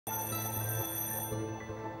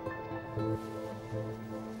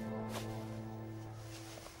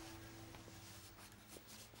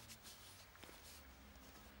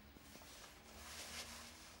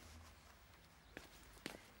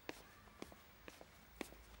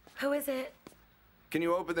Who is it? Can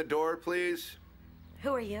you open the door, please?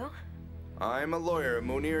 Who are you? I'm a lawyer,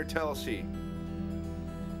 Munir Telsi.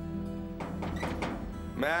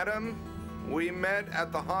 Madam, we met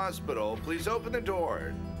at the hospital. Please open the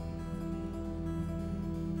door.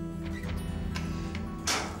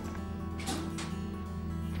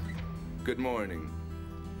 Good morning.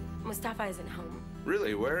 Mustafa isn't home.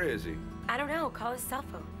 Really? Where is he? I don't know. Call his cell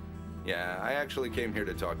phone. Yeah, I actually came here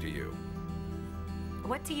to talk to you.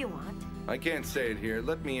 What do you want? I can't say it here.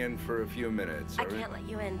 Let me in for a few minutes. I can't let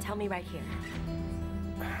you in. Tell me right here.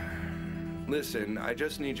 Listen, I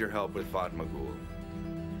just need your help with Fatmagul.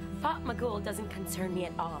 Fatmagul doesn't concern me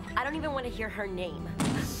at all. I don't even want to hear her name.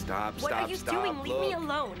 Stop. What are you doing? Leave me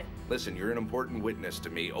alone. Listen, you're an important witness to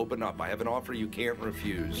me. Open up. I have an offer you can't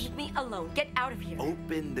refuse. Leave me alone. Get out of here.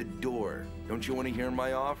 Open the door. Don't you want to hear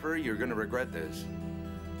my offer? You're going to regret this.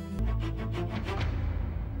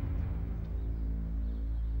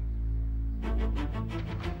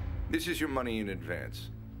 This is your money in advance.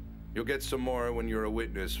 You'll get some more when you're a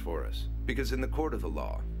witness for us. Because in the court of the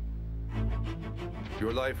law,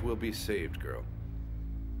 your life will be saved, girl.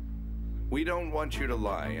 We don't want you to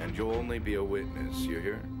lie, and you'll only be a witness, you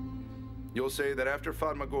hear? You'll say that after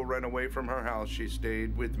Fatmagul ran away from her house, she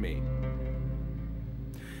stayed with me.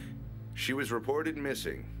 She was reported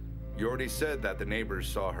missing. You already said that the neighbors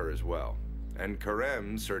saw her as well. And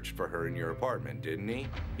Crimean searched for her in your apartment, didn't he?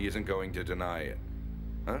 He isn't going to deny it.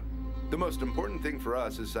 Huh? The most important thing for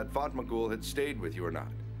us is that Fatmagul had stayed with you or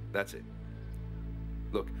not. That's it.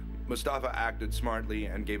 Look, Mustafa acted smartly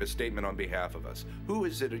and gave a statement on behalf of us. Who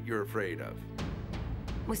is it you're afraid of?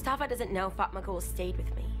 Mustafa doesn't know Fatmagul stayed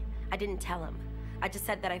with me. I didn't tell him. I just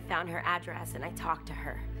said that I found her address and I talked to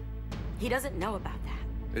her. He doesn't know about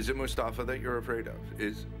that. Is it Mustafa that you're afraid of?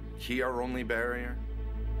 Is he our only barrier?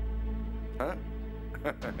 Huh?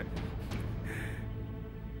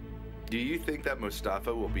 Do you think that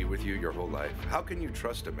Mustafa will be with you your whole life? How can you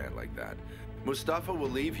trust a man like that? Mustafa will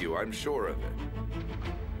leave you, I'm sure of it.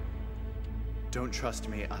 Don't trust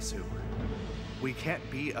me, Asude. We can't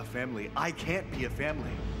be a family. I can't be a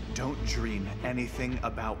family. Don't dream anything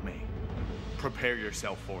about me. Prepare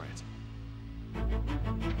yourself for it.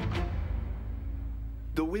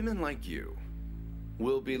 The women like you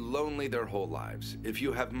will be lonely their whole lives. If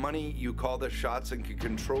you have money, you call the shots and can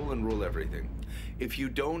control and rule everything. If you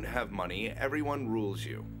don't have money, everyone rules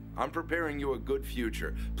you. I'm preparing you a good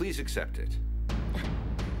future. Please accept it.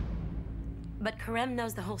 But Crimean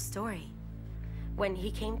knows the whole story. When he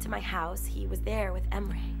came to my house, he was there with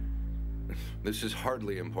Emre. This is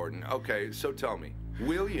hardly important. Okay, so tell me,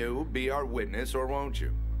 will you be our witness or won't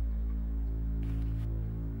you?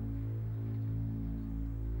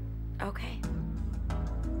 Okay.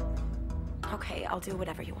 Okay, I'll do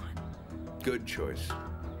whatever you want. Good choice.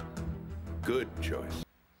 Good choice.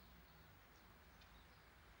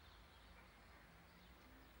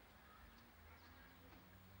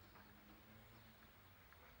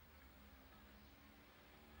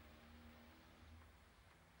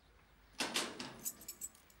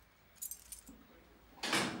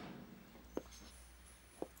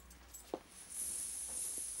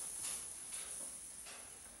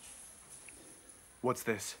 What's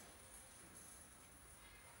this?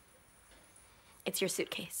 It's your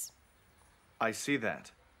suitcase. I see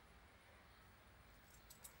that.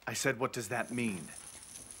 I said, what does that mean?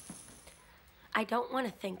 I don't want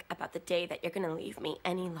to think about the day that you're gonna leave me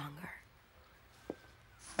any longer.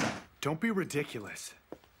 Don't be ridiculous.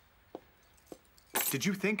 Did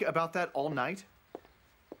you think about that all night?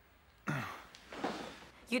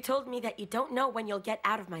 You told me that you don't know when you'll get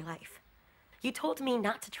out of my life. You told me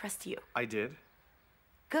not to trust you. I did.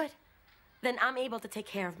 Good. Then I'm able to take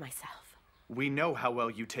care of myself. We know how well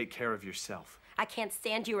you take care of yourself. I can't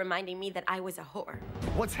stand you reminding me that I was a whore.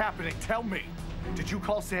 What's happening? Tell me. Did you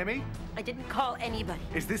call Sammy? I didn't call anybody.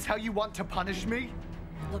 Is this how you want to punish me?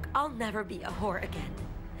 Look, I'll never be a whore again.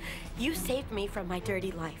 You saved me from my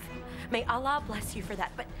dirty life. May Allah bless you for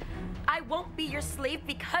that, but I won't be your slave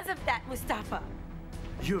because of that, Mustafa.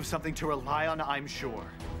 You have something to rely on, I'm sure.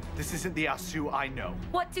 This isn't the Asude I know.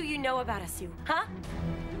 What do you know about Asude, huh?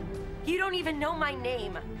 You don't even know my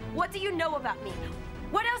name. What do you know about me?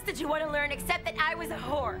 What else did you want to learn except that I was a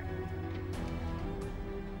whore?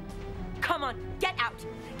 Come on, get out.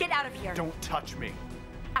 Get out of here. Don't touch me.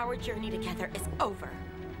 Our journey together is over.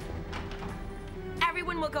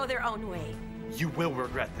 Everyone will go their own way. You will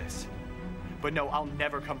regret this. But no, I'll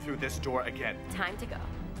never come through this door again. Time to go.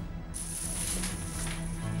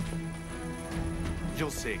 You'll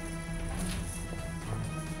see.